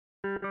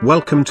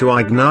Welcome to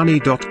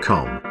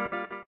ignani.com.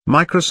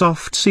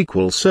 Microsoft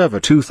SQL Server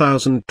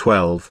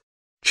 2012.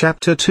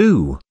 Chapter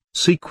 2,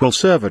 SQL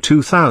Server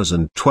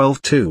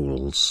 2012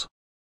 Tools.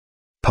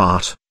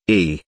 Part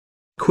E.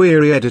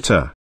 Query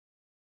Editor.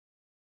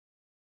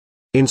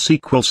 In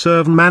SQL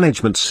Server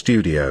Management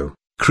Studio,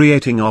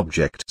 creating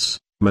objects,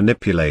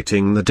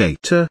 manipulating the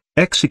data,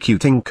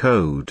 executing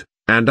code,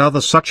 and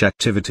other such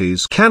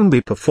activities can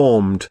be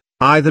performed,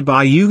 either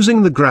by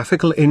using the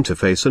graphical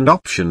interface and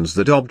options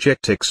that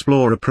Object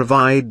Explorer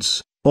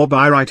provides, or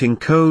by writing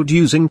code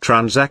using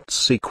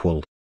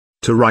Transact-SQL.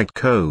 To write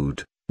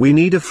code, we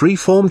need a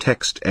free-form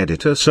text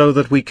editor so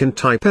that we can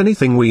type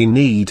anything we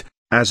need,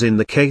 as in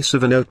the case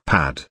of a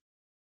notepad.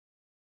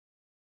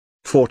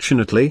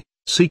 Fortunately,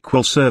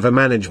 SQL Server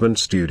Management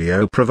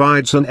Studio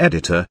provides an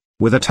editor,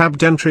 with a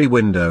tabbed entry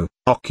window,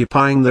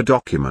 occupying the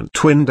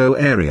document window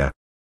area.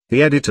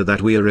 The editor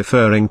that we are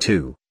referring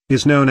to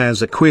is known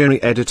as a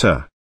query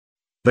editor.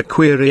 The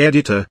query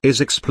editor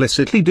is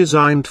explicitly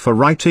designed for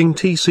writing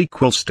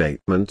T-SQL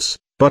statements,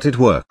 but it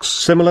works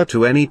similar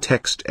to any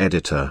text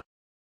editor.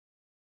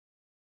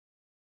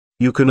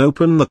 You can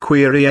open the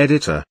query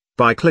editor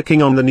by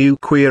clicking on the New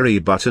Query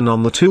button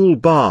on the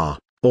toolbar,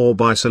 or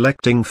by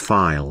selecting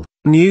File,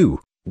 New,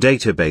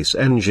 Database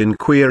Engine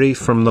Query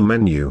from the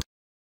menu.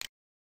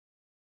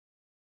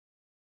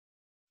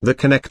 The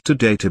Connect to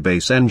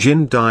Database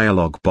Engine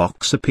dialog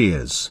box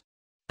appears.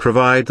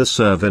 Provide the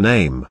server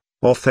name,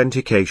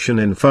 authentication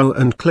info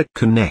and click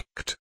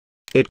Connect.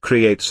 It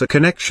creates a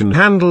connection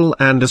handle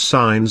and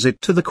assigns it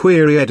to the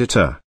query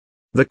editor.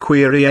 The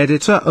query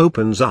editor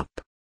opens up.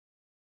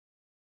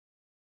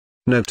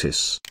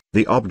 Notice,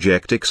 the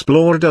Object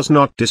Explorer does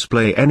not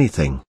display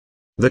anything.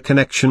 The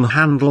connection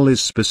handle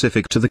is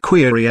specific to the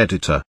query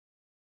editor.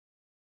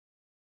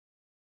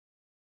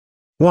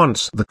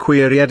 Once the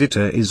query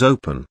editor is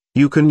open,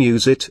 you can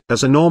use it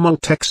as a normal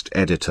text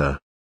editor.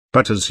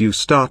 But as you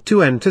start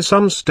to enter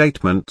some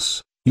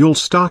statements, you'll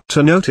start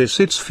to notice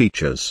its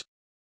features.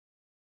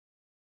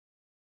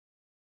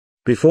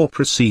 Before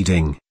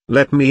proceeding,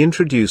 let me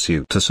introduce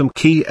you to some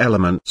key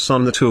elements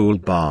on the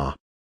toolbar.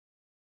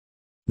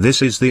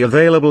 This is the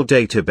Available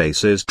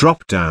Databases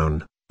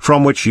drop-down,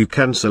 from which you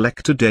can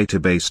select a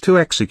database to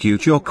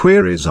execute your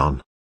queries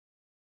on.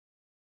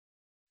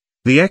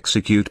 The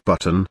Execute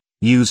button,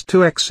 used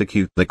to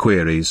execute the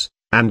queries,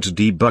 and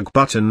Debug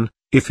button,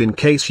 if in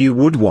case you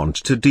would want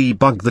to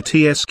debug the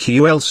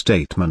T-SQL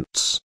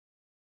statements.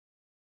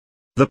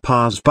 The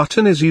Parse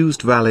button is used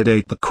to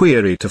validate the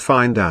query to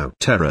find out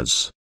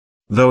errors.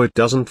 Though it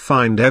doesn't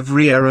find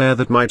every error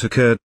that might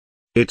occur,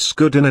 it's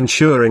good in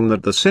ensuring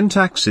that the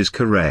syntax is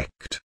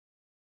correct.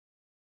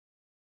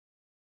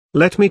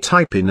 Let me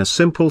type in a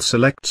simple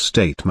select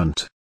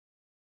statement.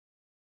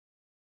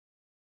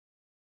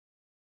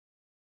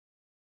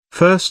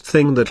 First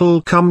thing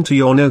that'll come to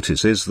your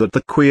notice is that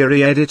the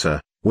query editor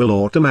will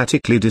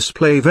automatically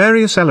display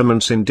various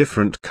elements in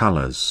different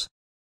colors.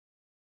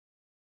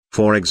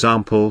 For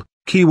example,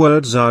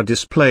 keywords are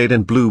displayed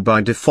in blue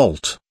by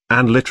default,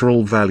 and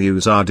literal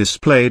values are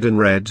displayed in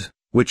red,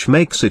 which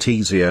makes it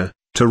easier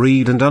to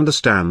read and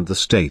understand the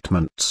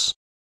statements.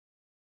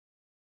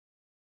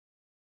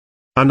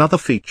 Another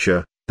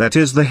feature, that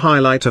is the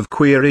highlight of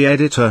Query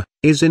Editor,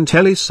 is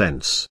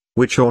Intellisense,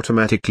 which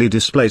automatically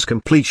displays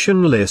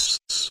completion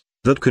lists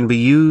that can be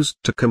used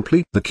to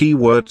complete the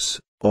keywords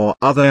or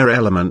other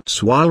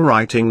elements while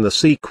writing the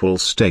SQL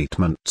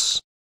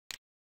statements.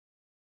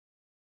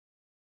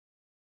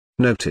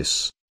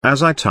 Notice,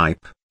 as I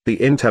type, the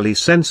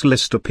Intellisense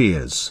list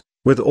appears,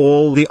 with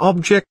all the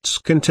objects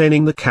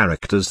containing the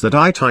characters that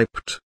I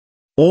typed.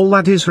 All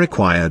that is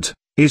required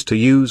is to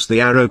use the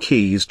arrow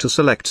keys to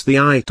select the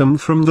item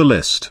from the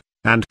list,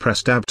 and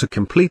press Tab to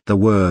complete the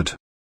word.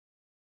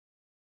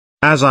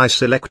 As I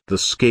select the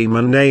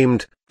schema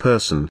named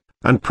person,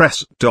 and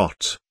press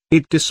dot,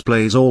 it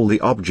displays all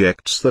the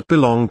objects that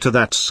belong to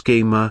that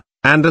schema,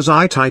 and as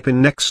I type in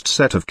next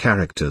set of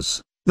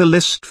characters, the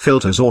list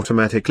filters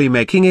automatically,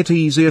 making it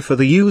easier for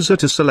the user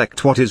to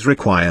select what is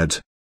required.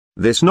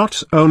 This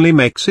not only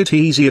makes it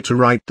easier to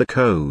write the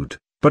code,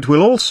 but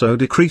will also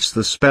decrease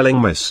the spelling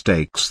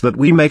mistakes that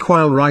we make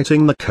while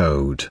writing the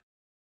code.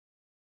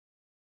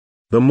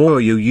 The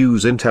more you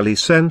use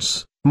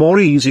Intellisense, more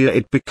easier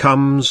it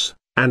becomes,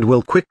 and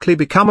will quickly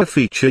become a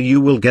feature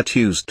you will get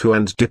used to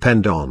and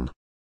depend on.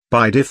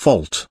 By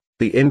default,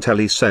 the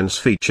Intellisense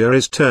feature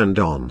is turned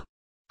on.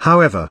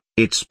 However,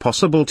 it's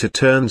possible to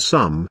turn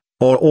some,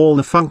 or all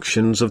the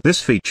functions of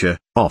this feature,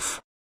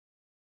 off.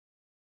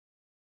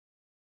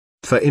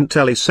 For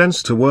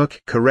Intellisense to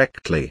work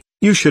correctly,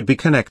 you should be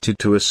connected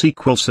to a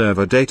SQL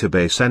Server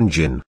database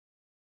engine.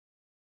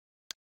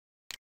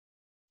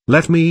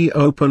 Let me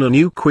open a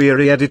new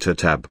Query Editor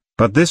tab,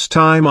 but this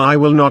time I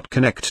will not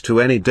connect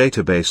to any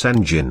database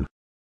engine.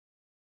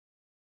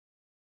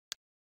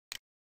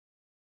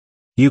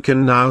 You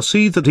can now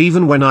see that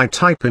even when I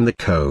type in the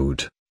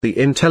code, the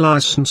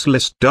Intellisense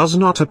list does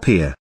not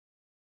appear.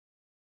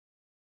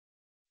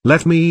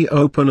 Let me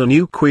open a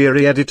new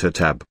Query Editor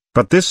tab,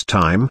 but this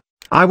time,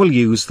 I will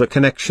use the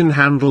connection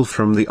handle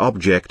from the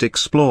Object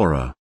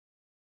Explorer.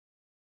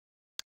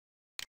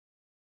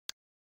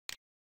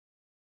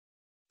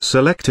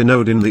 Select a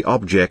node in the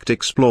Object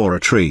Explorer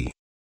tree.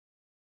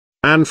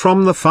 And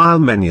from the File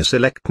menu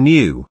select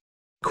New.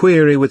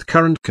 Query with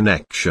current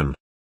connection.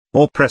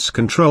 Or press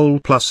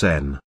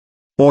Ctrl+N.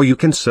 Or you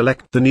can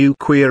select the New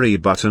Query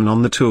button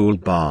on the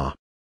toolbar.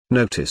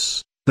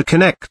 Notice, the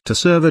Connect to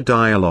Server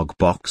dialog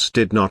box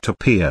did not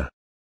appear.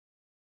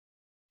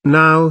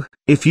 Now,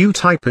 if you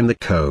type in the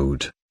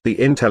code, the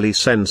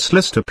Intellisense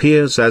list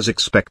appears as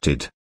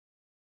expected.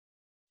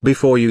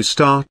 Before you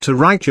start to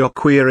write your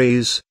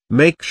queries,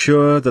 make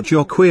sure that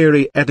your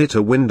query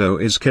editor window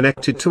is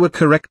connected to a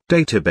correct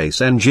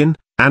database engine,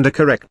 and a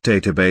correct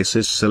database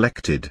is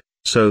selected,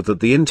 so that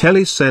the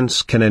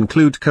Intellisense can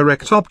include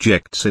correct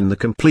objects in the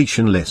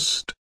completion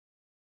list.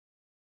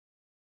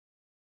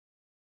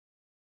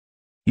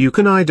 You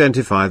can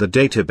identify the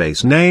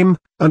database name,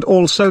 and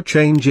also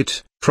change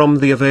it, from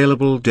the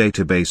Available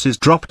Databases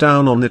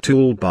drop-down on the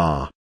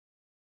toolbar.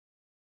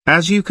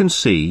 As you can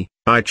see,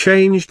 I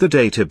changed the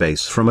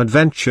database from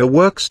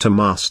AdventureWorks to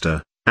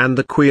Master, and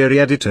the query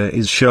editor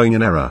is showing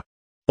an error.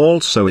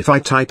 Also, if I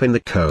type in the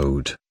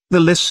code,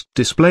 the list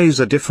displays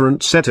a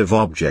different set of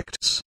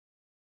objects.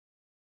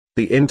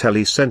 The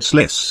Intellisense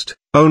list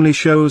only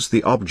shows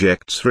the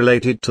objects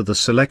related to the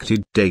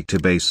selected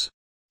database.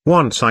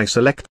 Once I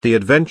select the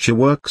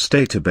AdventureWorks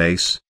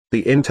database,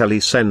 the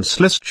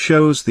Intellisense list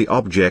shows the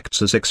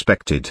objects as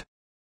expected.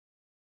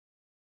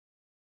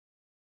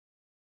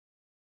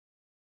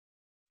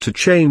 To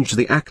change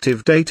the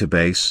active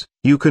database,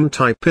 you can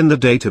type in the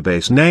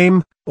database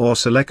name, or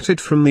select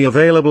it from the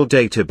Available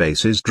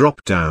Databases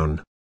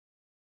drop-down.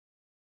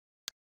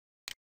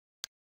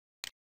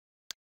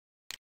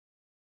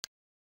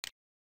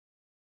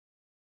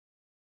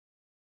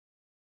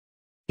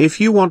 If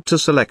you want to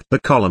select the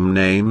column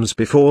names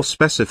before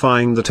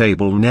specifying the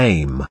table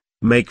name,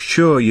 make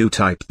sure you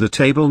type the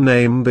table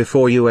name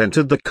before you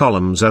enter the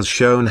columns as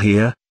shown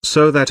here,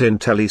 so that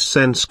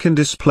Intellisense can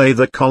display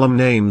the column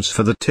names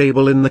for the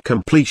table in the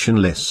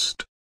completion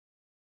list.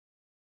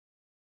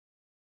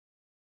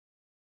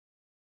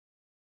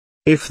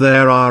 If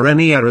there are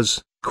any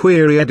errors,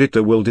 Query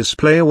Editor will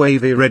display a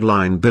wavy red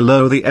line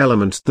below the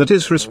element that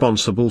is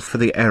responsible for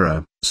the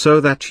error, so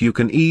that you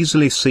can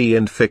easily see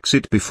and fix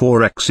it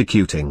before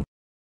executing.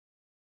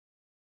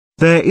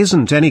 There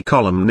isn't any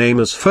column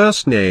name as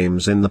first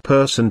names in the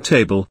person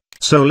table,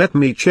 so let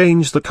me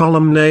change the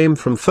column name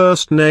from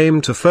first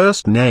name to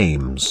first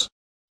names.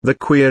 The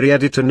Query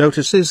Editor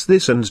notices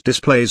this and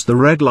displays the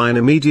red line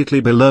immediately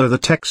below the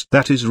text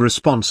that is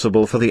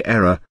responsible for the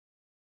error.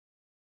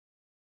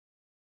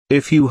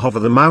 If you hover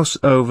the mouse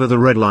over the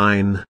red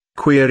line,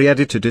 Query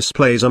Editor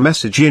displays a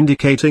message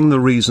indicating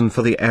the reason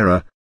for the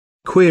error.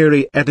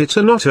 Query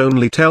Editor not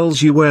only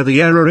tells you where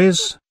the error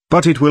is,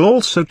 but it will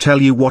also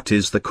tell you what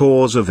is the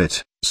cause of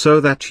it,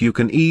 so that you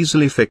can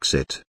easily fix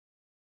it.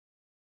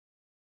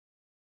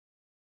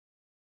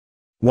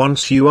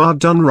 Once you are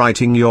done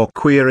writing your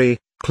query,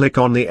 click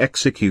on the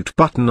Execute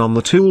button on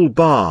the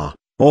toolbar,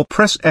 or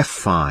press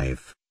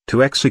F5,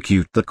 to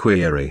execute the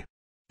query.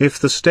 If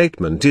the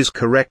statement is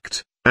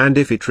correct, and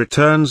if it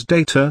returns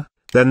data,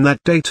 then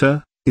that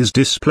data is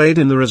displayed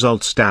in the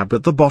Results tab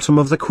at the bottom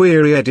of the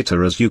Query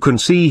Editor as you can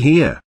see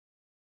here.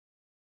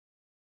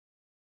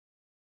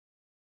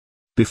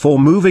 Before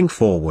moving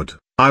forward,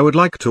 I would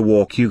like to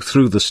walk you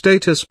through the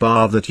status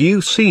bar that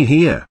you see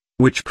here,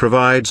 which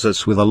provides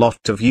us with a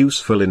lot of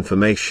useful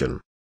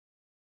information.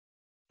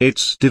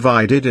 It's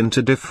divided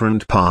into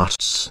different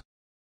parts.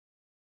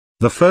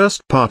 The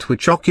first part,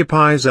 which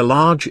occupies a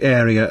large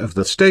area of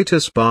the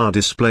status bar,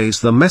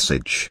 displays the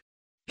message.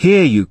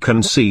 Here you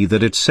can see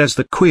that it says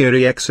the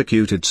query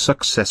executed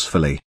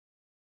successfully.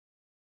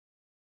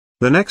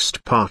 The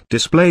next part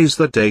displays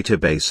the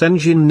database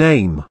engine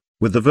name,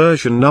 with the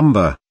version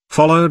number,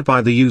 followed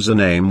by the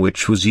username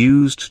which was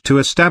used to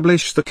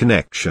establish the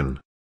connection.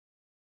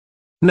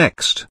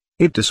 Next,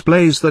 it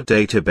displays the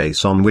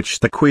database on which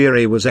the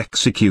query was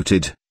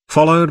executed,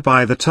 followed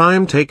by the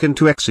time taken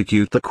to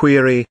execute the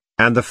query,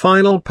 and the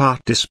final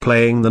part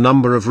displaying the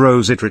number of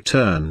rows it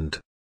returned.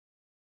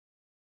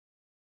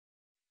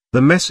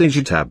 The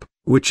Message tab,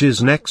 which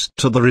is next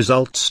to the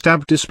Results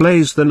tab,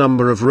 displays the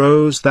number of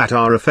rows that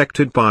are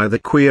affected by the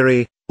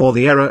query, or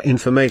the error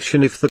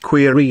information if the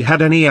query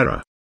had any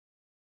error.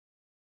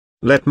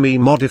 Let me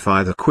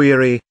modify the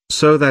query,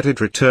 so that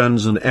it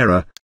returns an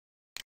error.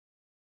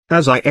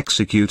 As I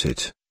execute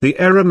it, the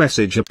error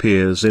message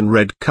appears in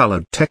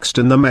red-colored text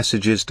in the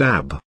Messages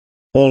tab.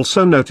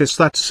 Also notice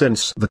that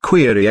since the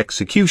query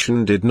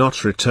execution did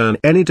not return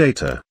any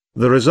data,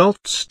 the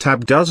Results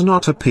tab does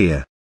not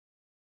appear.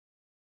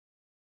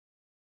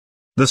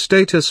 The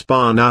status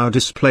bar now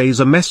displays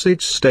a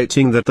message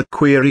stating that the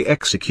query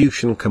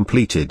execution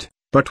completed,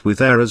 but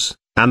with errors,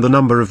 and the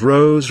number of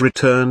rows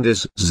returned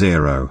is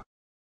 0.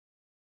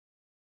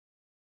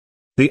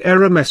 The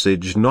error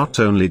message not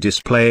only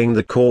displaying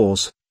the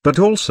cause, but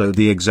also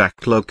the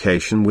exact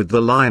location with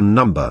the line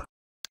number.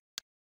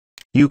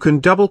 you can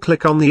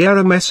double-click on the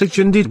error message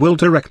and it will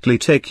directly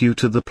take you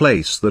to the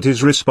place that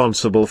is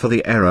responsible for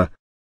the error.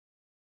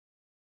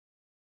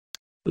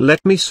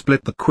 Let me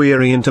split the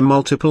query into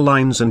multiple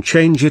lines and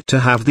change it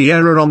to have the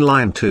error on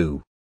line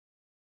 2.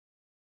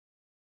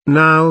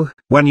 Now,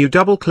 when you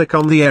double-click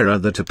on the error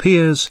that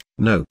appears,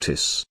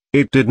 notice,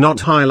 it did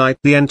not highlight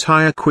the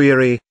entire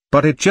query,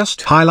 but it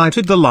just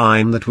highlighted the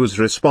line that was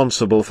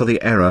responsible for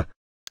the error.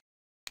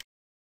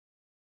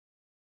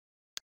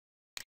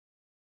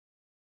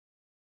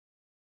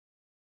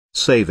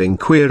 Saving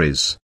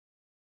queries.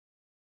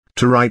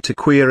 To write a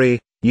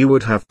query, you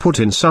would have put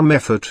in some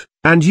effort,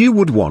 and you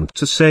would want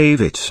to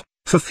save it,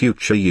 for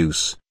future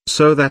use,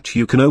 so that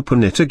you can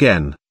open it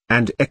again,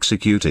 and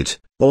execute it,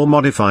 or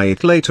modify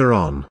it later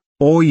on,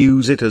 or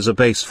use it as a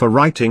base for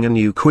writing a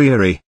new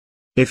query.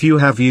 If you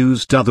have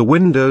used other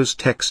Windows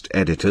text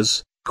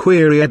editors,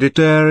 Query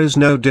Editor is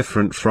no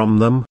different from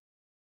them.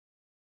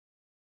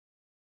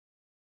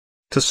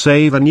 To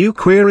save a new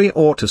query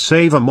or to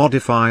save a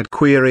modified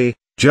query,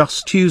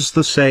 just use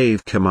the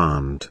Save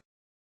command.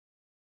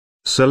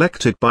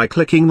 Select it by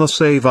clicking the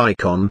Save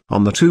icon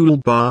on the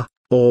toolbar,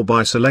 or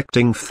by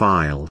selecting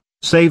File,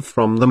 Save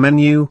from the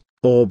menu,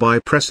 or by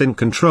pressing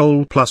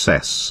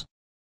Ctrl+S,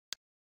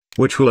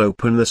 which will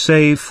open the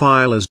Save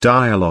File as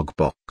dialog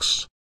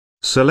box.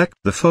 Select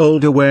the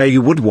folder where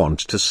you would want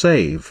to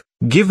save,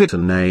 give it a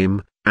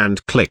name,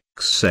 and click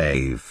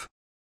Save.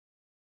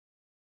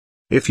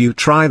 If you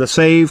try the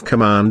Save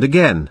command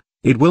again,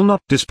 it will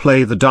not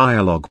display the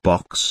dialog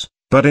box,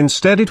 but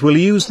instead it will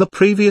use the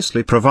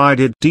previously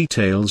provided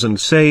details and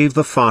save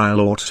the file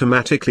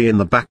automatically in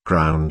the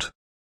background.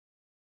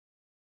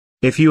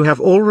 If you have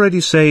already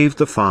saved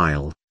the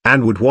file,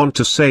 and would want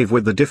to save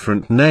with a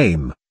different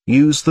name,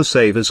 use the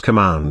Save As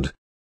command.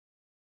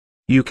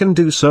 You can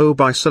do so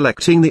by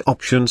selecting the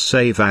option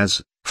Save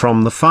As,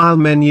 from the File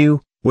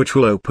menu, which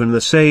will open the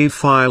Save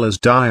File As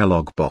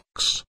dialog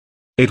box.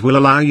 It will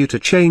allow you to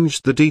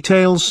change the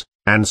details,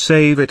 and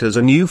save it as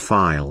a new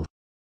file.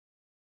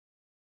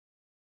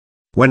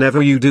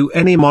 Whenever you do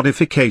any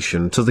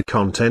modification to the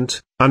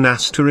content, an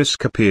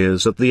asterisk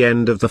appears at the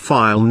end of the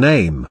file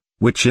name,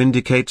 which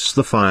indicates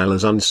the file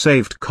as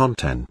unsaved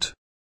content.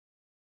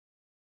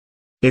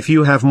 If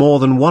you have more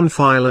than one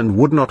file and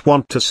would not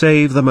want to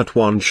save them at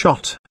one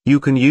shot, you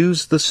can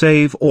use the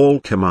Save All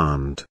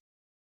command.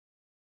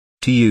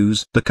 To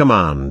use the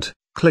command,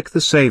 click the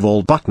Save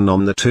All button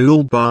on the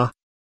toolbar,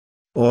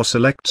 or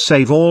select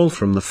Save All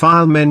from the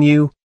File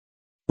menu,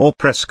 or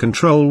press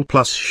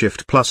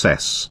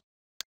Ctrl+Shift+S.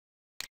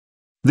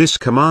 This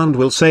command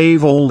will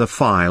save all the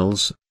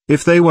files,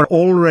 if they were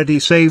already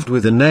saved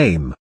with a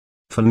name.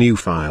 For new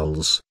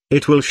files,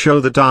 it will show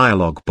the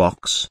dialog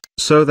box,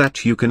 so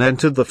that you can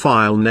enter the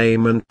file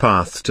name and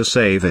path to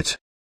save it.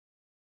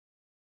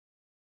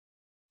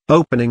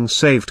 Opening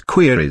saved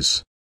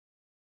queries.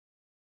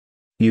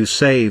 You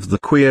save the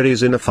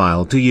queries in a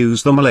file to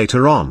use them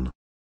later on.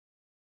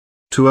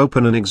 To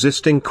open an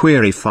existing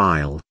query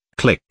file,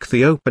 click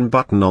the Open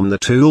button on the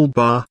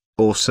toolbar,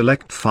 or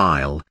select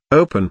File,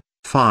 Open,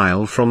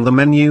 File from the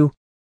menu,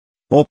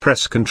 or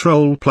press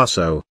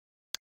Ctrl+O,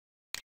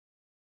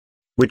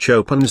 which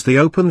opens the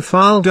Open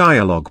File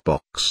dialog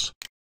box.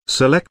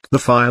 Select the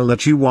file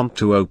that you want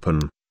to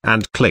open,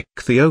 and click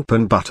the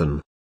Open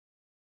button.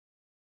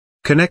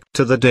 Connect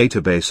to the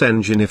database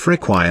engine if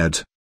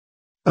required.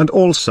 And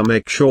also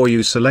make sure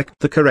you select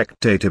the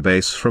correct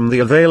database from the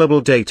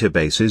Available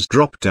Databases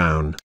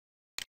drop-down.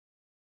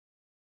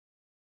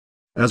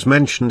 As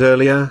mentioned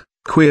earlier,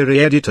 Query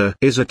Editor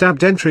is a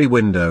tabbed entry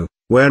window,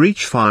 where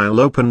each file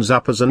opens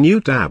up as a new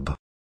tab.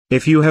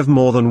 If you have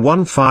more than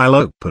one file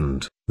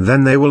opened,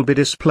 then they will be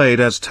displayed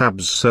as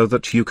tabs so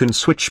that you can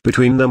switch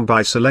between them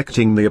by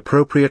selecting the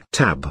appropriate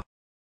tab.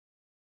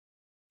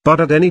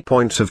 But at any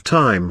point of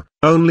time,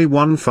 only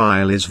one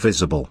file is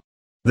visible.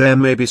 There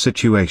may be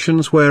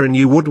situations wherein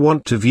you would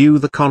want to view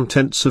the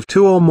contents of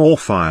two or more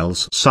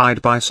files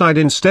side by side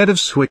instead of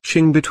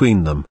switching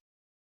between them.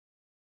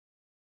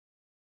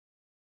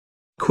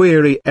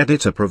 Query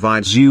Editor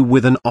provides you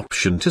with an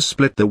option to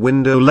split the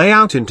window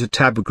layout into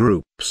tab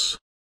groups.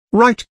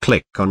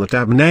 Right-click on the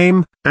tab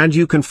name, and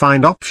you can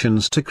find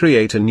options to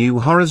create a new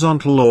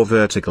horizontal or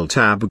vertical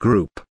tab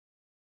group.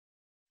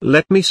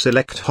 Let me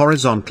select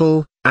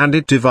horizontal, and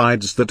it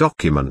divides the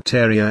document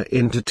area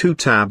into two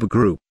tab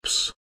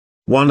groups.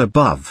 One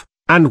above,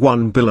 and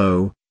one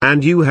below,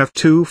 and you have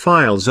two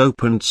files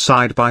opened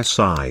side by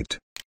side.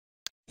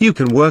 You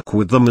can work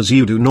with them as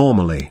you do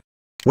normally.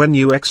 When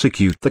you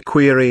execute the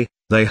query,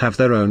 they have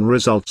their own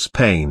results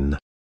pane.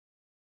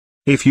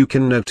 If you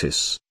can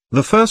notice,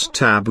 the first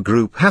tab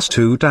group has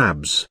two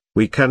tabs.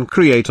 We can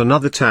create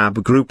another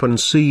tab group and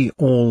see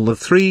all the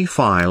three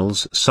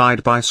files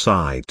side by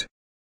side.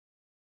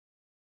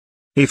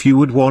 If you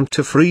would want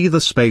to free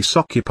the space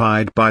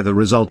occupied by the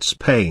results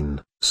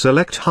pane,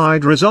 select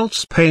Hide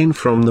Results pane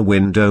from the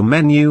window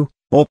menu,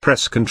 or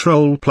press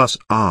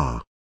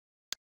Ctrl+R.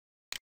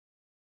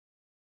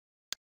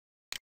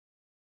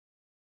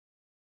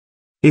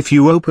 If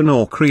you open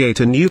or create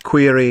a new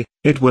query,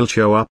 it will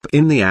show up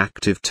in the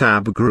active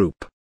tab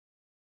group.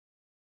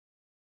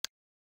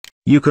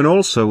 You can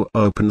also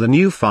open the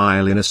new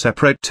file in a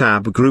separate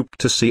tab group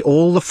to see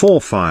all the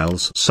 4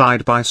 files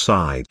side by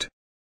side.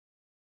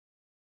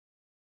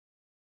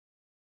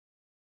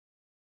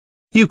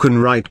 You can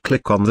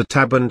right-click on the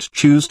tab and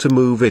choose to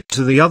move it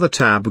to the other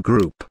tab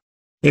group.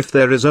 If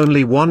there is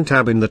only one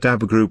tab in the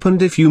tab group and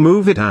if you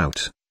move it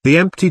out, the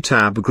empty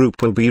tab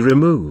group will be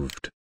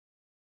removed.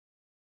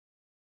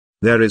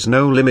 There is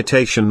no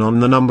limitation on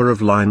the number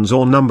of lines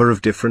or number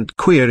of different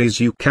queries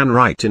you can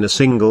write in a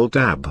single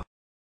tab.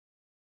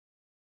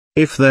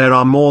 If there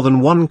are more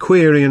than one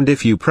query and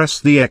if you press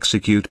the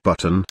execute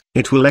button,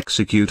 it will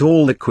execute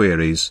all the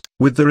queries,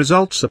 with the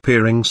results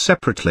appearing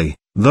separately,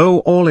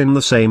 though all in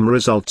the same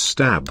results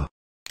tab.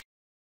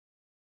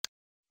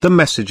 The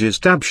Messages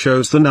tab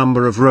shows the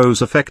number of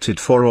rows affected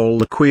for all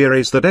the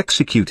queries that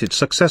executed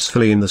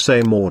successfully in the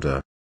same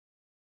order.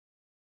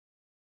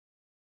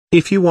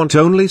 If you want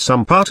only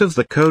some part of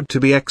the code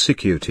to be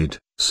executed,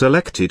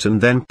 select it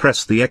and then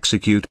press the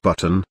execute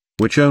button,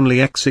 which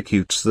only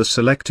executes the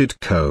selected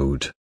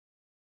code.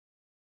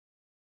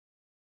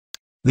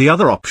 The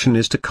other option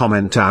is to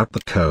comment out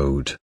the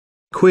code.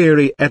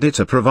 Query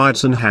Editor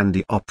provides an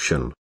handy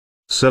option.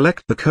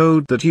 Select the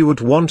code that you would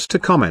want to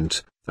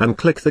comment, and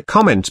click the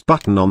Comment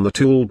button on the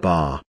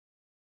toolbar.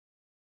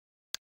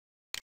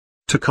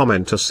 To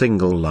comment a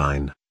single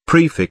line,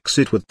 prefix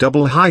it with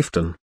double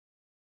hyphen.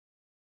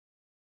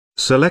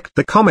 Select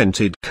the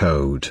commented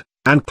code,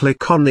 and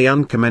click on the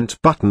Uncomment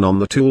button on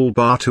the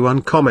toolbar to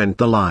uncomment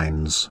the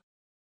lines.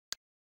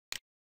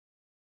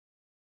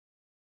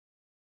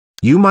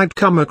 You might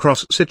come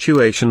across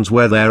situations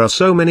where there are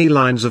so many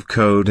lines of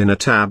code in a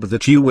tab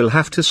that you will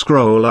have to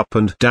scroll up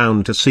and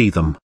down to see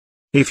them.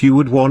 If you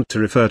would want to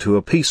refer to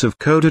a piece of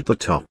code at the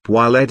top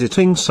while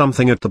editing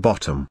something at the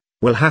bottom,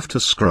 we'll have to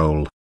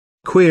scroll.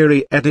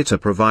 Query Editor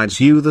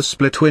provides you the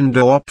split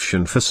window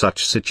option for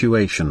such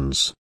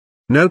situations.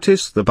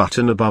 Notice the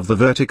button above the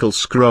vertical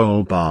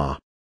scroll bar.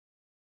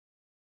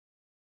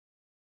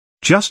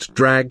 Just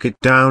drag it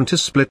down to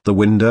split the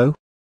window.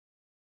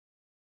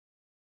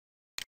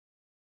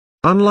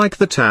 Unlike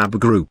the tab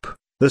group,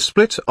 the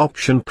split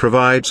option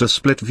provides a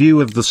split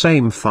view of the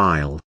same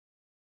file.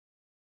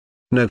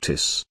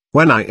 Notice,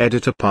 when I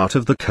edit a part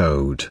of the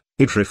code,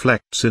 it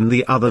reflects in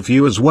the other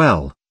view as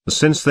well,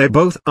 since they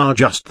both are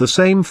just the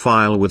same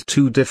file with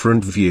 2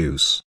 different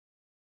views.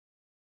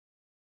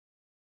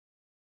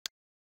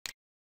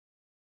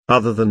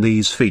 Other than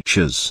these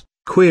features,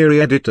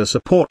 Query Editor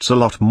supports a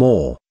lot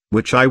more,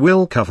 which I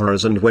will cover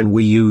as and when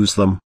we use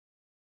them.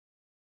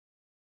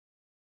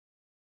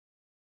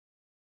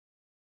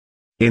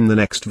 In the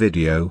next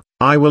video,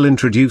 I will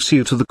introduce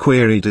you to the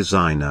Query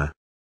Designer.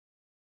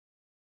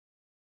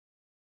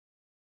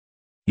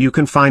 You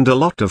can find a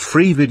lot of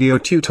free video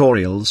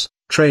tutorials,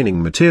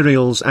 training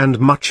materials and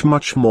much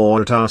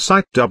more at our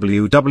site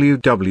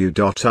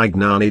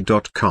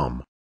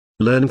www.ignani.com.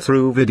 Learn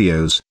through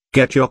videos,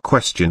 get your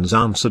questions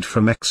answered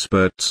from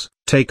experts,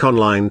 take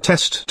online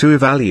test to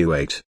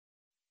evaluate.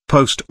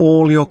 Post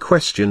all your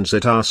questions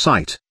at our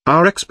site,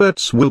 our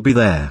experts will be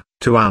there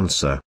to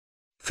answer.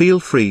 Feel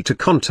free to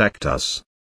contact us.